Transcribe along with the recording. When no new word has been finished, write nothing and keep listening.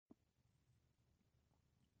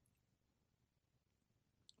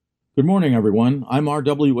Good morning, everyone. I'm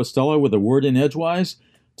R.W. Estella with a word in Edgewise.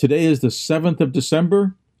 Today is the 7th of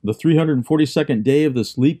December, the 342nd day of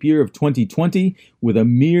this leap year of 2020, with a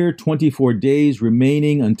mere 24 days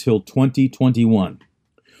remaining until 2021.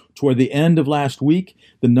 Toward the end of last week,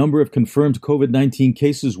 the number of confirmed COVID-19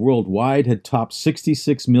 cases worldwide had topped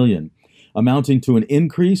 66 million, amounting to an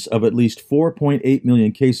increase of at least 4.8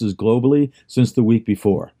 million cases globally since the week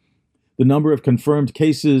before. The number of confirmed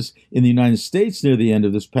cases in the United States near the end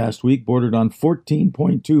of this past week bordered on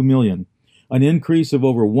 14.2 million, an increase of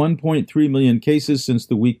over 1.3 million cases since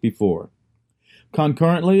the week before.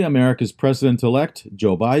 Concurrently, America's President-elect,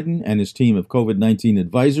 Joe Biden, and his team of COVID-19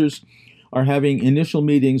 advisors are having initial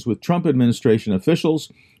meetings with Trump administration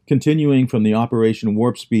officials, continuing from the Operation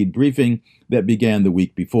Warp Speed briefing that began the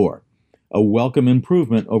week before, a welcome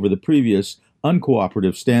improvement over the previous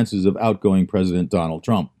uncooperative stances of outgoing President Donald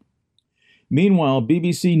Trump. Meanwhile,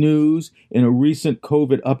 BBC News, in a recent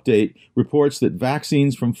COVID update, reports that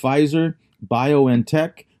vaccines from Pfizer,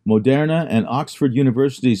 BioNTech, Moderna, and Oxford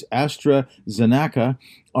University's AstraZeneca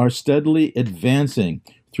are steadily advancing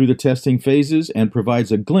through the testing phases and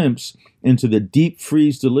provides a glimpse into the deep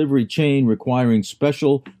freeze delivery chain requiring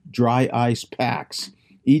special dry ice packs,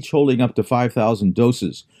 each holding up to 5,000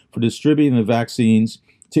 doses for distributing the vaccines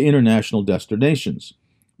to international destinations.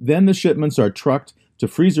 Then the shipments are trucked to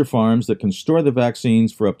freezer farms that can store the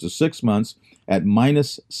vaccines for up to 6 months at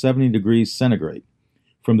minus 70 degrees centigrade.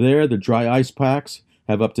 From there, the dry ice packs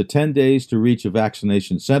have up to 10 days to reach a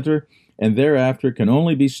vaccination center, and thereafter can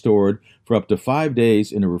only be stored for up to 5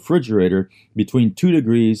 days in a refrigerator between 2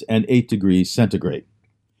 degrees and 8 degrees centigrade.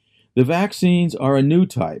 The vaccines are a new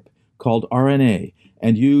type called RNA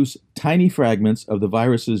and use tiny fragments of the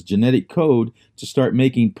virus's genetic code to start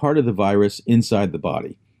making part of the virus inside the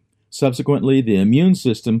body. Subsequently, the immune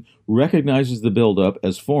system recognizes the buildup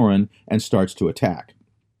as foreign and starts to attack.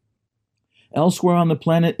 Elsewhere on the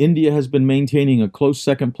planet, India has been maintaining a close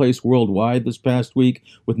second place worldwide this past week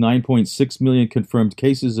with 9.6 million confirmed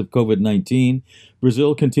cases of COVID-19.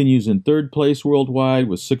 Brazil continues in third place worldwide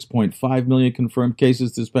with 6.5 million confirmed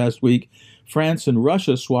cases this past week. France and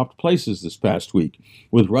Russia swapped places this past week,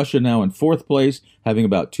 with Russia now in fourth place, having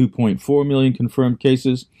about 2.4 million confirmed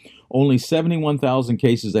cases. Only 71,000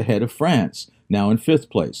 cases ahead of France, now in fifth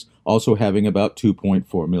place, also having about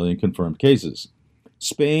 2.4 million confirmed cases.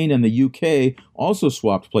 Spain and the UK also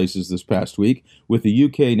swapped places this past week, with the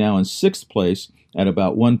UK now in sixth place at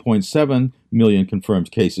about 1.7 million confirmed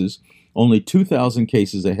cases, only 2,000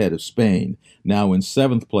 cases ahead of Spain, now in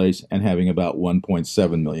seventh place and having about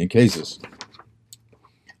 1.7 million cases.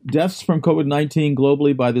 Deaths from COVID-19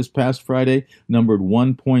 globally by this past Friday numbered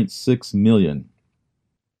 1.6 million.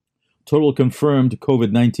 Total confirmed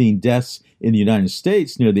COVID-19 deaths in the United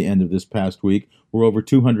States near the end of this past week were over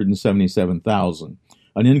 277,000,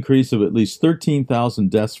 an increase of at least 13,000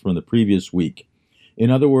 deaths from the previous week. In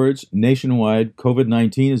other words, nationwide,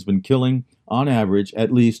 COVID-19 has been killing, on average,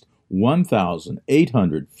 at least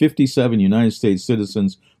 1,857 United States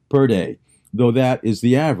citizens per day, though that is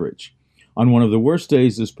the average. On one of the worst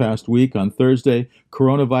days this past week, on Thursday,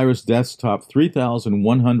 coronavirus deaths topped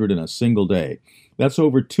 3,100 in a single day. That's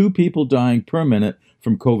over 2 people dying per minute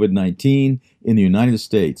from COVID-19 in the United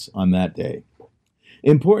States on that day.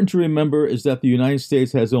 Important to remember is that the United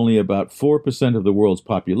States has only about 4% of the world's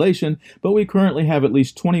population, but we currently have at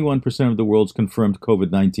least 21% of the world's confirmed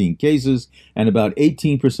COVID-19 cases and about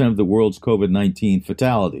 18% of the world's COVID-19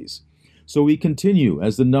 fatalities. So we continue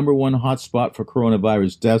as the number one hotspot for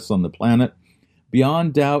coronavirus deaths on the planet.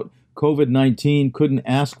 Beyond doubt, COVID-19 couldn't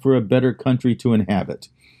ask for a better country to inhabit.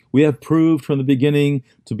 We have proved from the beginning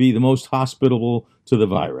to be the most hospitable to the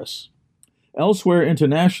virus. Elsewhere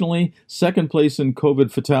internationally, second place in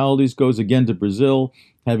COVID fatalities goes again to Brazil,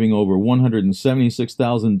 having over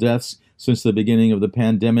 176,000 deaths since the beginning of the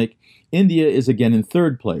pandemic. India is again in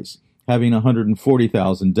third place, having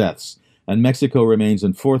 140,000 deaths, and Mexico remains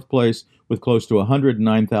in fourth place with close to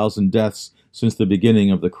 109,000 deaths since the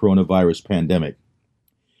beginning of the coronavirus pandemic.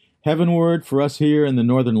 Heavenward, for us here in the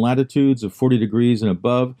northern latitudes of 40 degrees and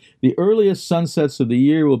above, the earliest sunsets of the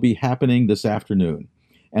year will be happening this afternoon.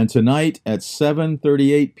 And tonight at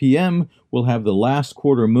 7:38 p.m., we'll have the last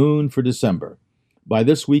quarter moon for December. By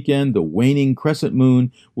this weekend, the waning crescent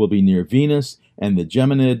moon will be near Venus, and the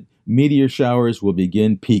Geminid meteor showers will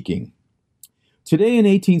begin peaking. Today in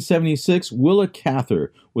 1876, Willa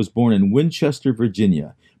Cather was born in Winchester,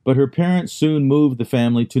 Virginia, but her parents soon moved the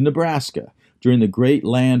family to Nebraska during the Great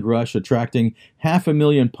Land Rush, attracting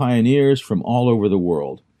 500,000 pioneers from all over the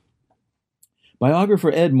world.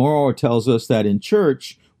 Biographer Ed Morrow tells us that in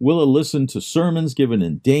church, Willa listened to sermons given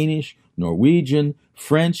in Danish, Norwegian,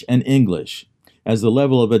 French, and English. as the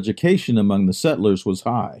level of education among the settlers was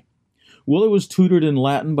high. Willa was tutored in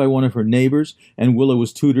Latin by one of her neighbors, and Willa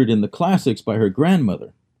was tutored in the classics by her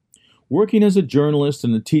grandmother. Working as a journalist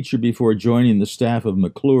and a teacher before joining the staff of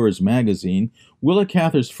McClure's magazine, Willa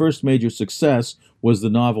Cather's first major success was the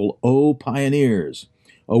novel O Pioneers,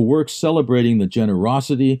 a work celebrating the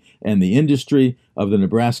generosity and the industry of the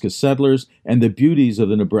Nebraska settlers and the beauties of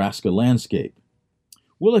the Nebraska landscape.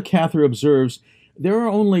 Willa Cather observes, "There are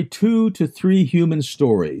only 2 to 3 human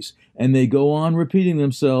stories, and they go on repeating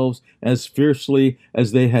themselves as fiercely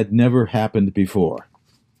as they had never happened before."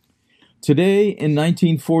 Today, in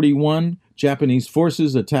 1941, Japanese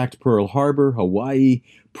forces attacked Pearl Harbor, Hawaii,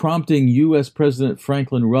 prompting U.S. President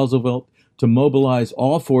Franklin Roosevelt to mobilize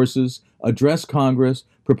all forces, address Congress,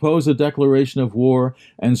 propose a declaration of war,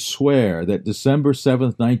 and swear that December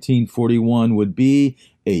 7, 1941 would be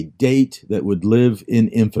a date that would live in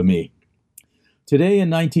infamy. Today,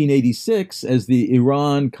 in 1986, as the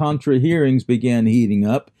Iran-Contra hearings began heating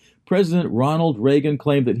up, President Ronald Reagan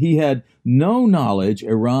claimed that he had no knowledge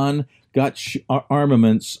Iran got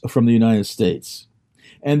armaments from the United States.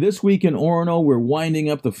 And this week in Orono, we're winding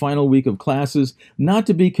up the final week of classes, not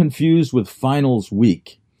to be confused with finals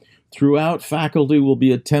week. Throughout, faculty will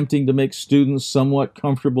be attempting to make students somewhat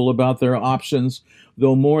comfortable about their options,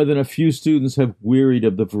 though more than a few students have wearied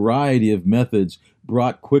of the variety of methods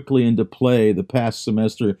brought quickly into play the past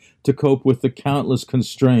semester to cope with the countless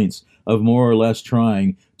constraints of more or less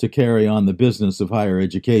trying to carry on the business of higher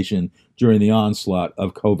education during the onslaught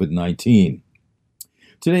of COVID-19.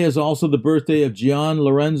 Today is also the birthday of Gian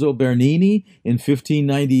Lorenzo Bernini in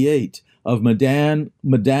 1598, of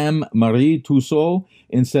Madame Marie Tussaud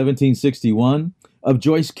in 1761, of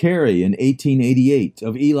Joyce Carey in 1888,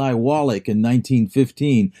 of Eli Wallach in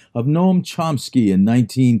 1915, of Noam Chomsky in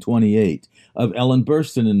 1928, of Ellen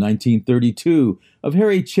Burstyn in 1932, of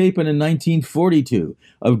Harry Chapin in 1942,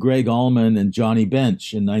 of Greg Allman and Johnny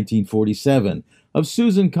Bench in 1947, of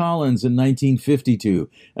Susan Collins in 1952,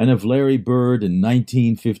 and of Larry Bird in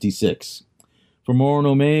 1956. From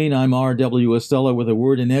Orono, Maine, I'm R.W. Estella with a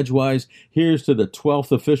word in Edgewise. Here's to the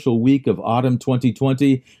 12th official week of autumn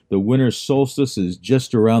 2020. The winter solstice is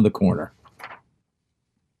just around the corner.